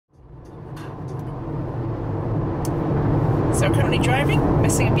So we're currently driving,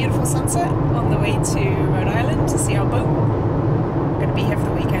 missing a beautiful sunset on the way to Rhode Island to see our boat. We're going to be here for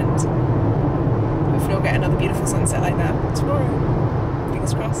the weekend. Hopefully we'll get another beautiful sunset like that tomorrow.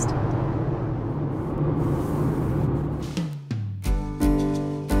 Fingers crossed.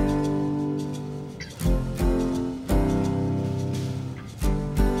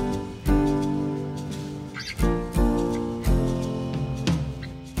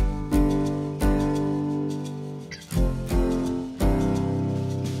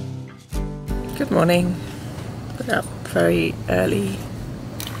 Good morning. Been up very early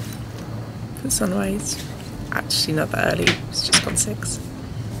for sunrise. Actually not that early, it's just gone 6.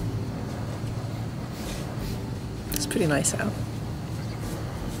 It's pretty nice out.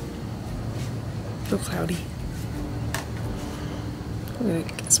 A little cloudy. I'm gonna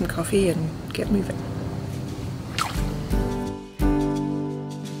get some coffee and get moving.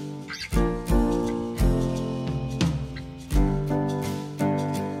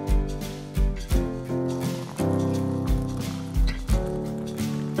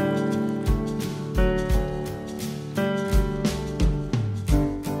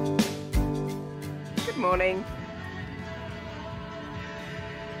 Morning.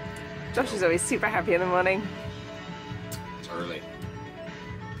 Josh is always super happy in the morning. It's early.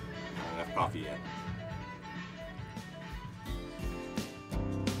 Not enough coffee yet.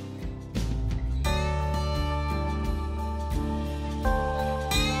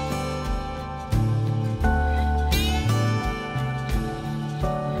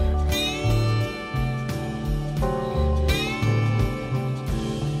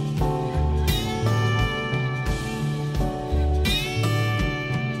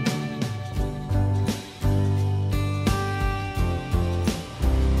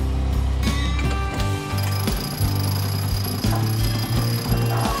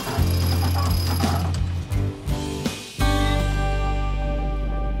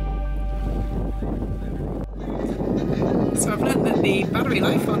 So I've learned that the battery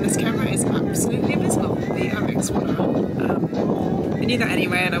life on this camera is absolutely abysmal, the S01E01. I knew that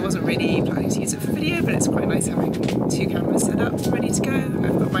anyway and I wasn't really planning to use it for video, but it's quite nice having 2 cameras set up ready to go.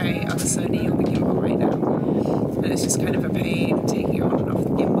 I've got my other Sony on the gimbal right now, and it's just kind of a pain taking it on and off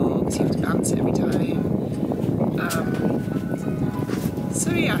the gimbal because you have to balance it every time.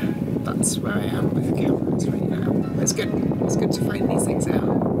 So yeah, that's where I am with cameras right now. It's good to find these things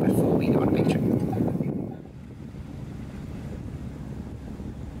out before we go on a big trip.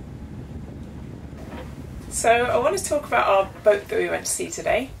 So I want to talk about our boat that we went to see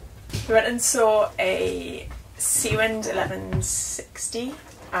today. We went and saw a Seawind 1160,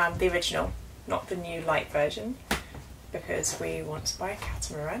 the original, not the new light version, because we want to buy a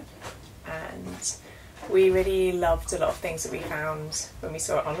catamaran. And we really loved a lot of things that we found when we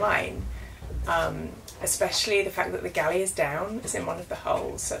saw it online, especially the fact that the galley is down, it's in one of the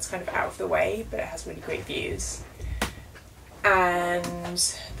hulls, so it's kind of out of the way, but it has really great views. And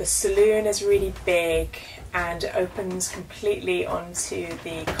the saloon is really big and it opens completely onto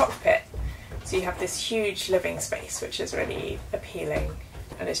the cockpit, so you have this huge living space which is really appealing,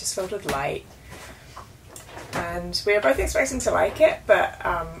 and it's just filled with light. And we were both expecting to like it, but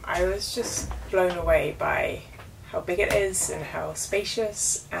I was just blown away by how big it is and how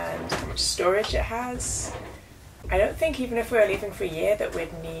spacious and how much storage it has. I don't think even if we were leaving for a year that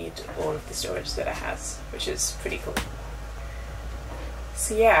we'd need all of the storage that it has, which is pretty cool.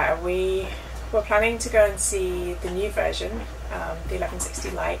 So yeah, we were planning to go and see the new version, the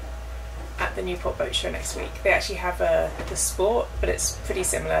 1160 Lite, at the Newport Boat Show next week. They actually have the Sport, but it's pretty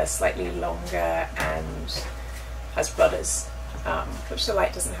similar, slightly longer and has rudders, which the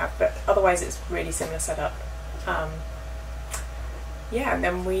Lite doesn't have, but otherwise it's really similar setup. Yeah, and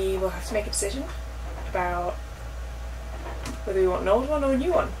then we will have to make a decision about whether we want an old one or a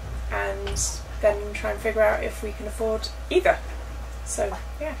new one, and then try and figure out if we can afford either. So,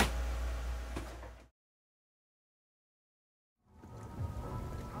 yeah.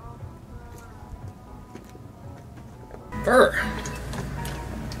 Fur!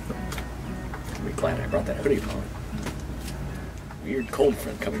 I'm glad I brought that hoodie along. Weird cold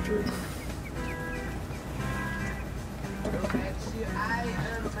front coming through.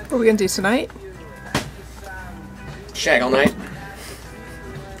 What are we going to do tonight? Shag all night. I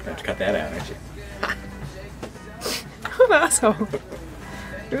have to cut that out, actually. What an asshole.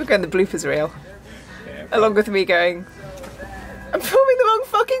 We were going the bloopers reel. Yeah, along with me going, I'm filming the wrong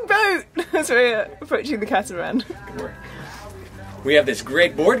fucking boat as we're approaching the catamaran. Good work. We have this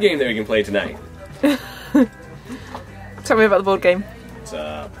great board game that we can play tonight. Tell me about the board game. It's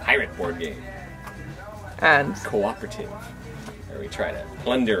a pirate board game. And? Cooperative. Where we try to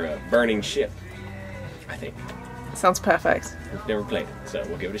plunder a burning ship, I think. Sounds perfect. We've never played it, so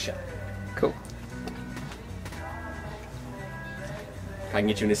we'll give it a shot. Cool. I can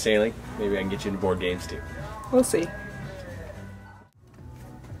get you into sailing, maybe I can get you into board games too. We'll see.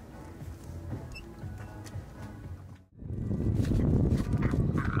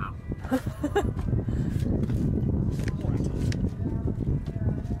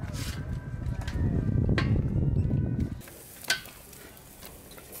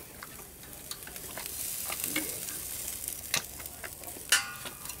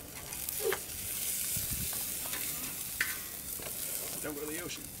 Don't go to the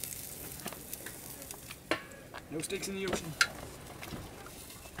ocean. No sticks in the ocean.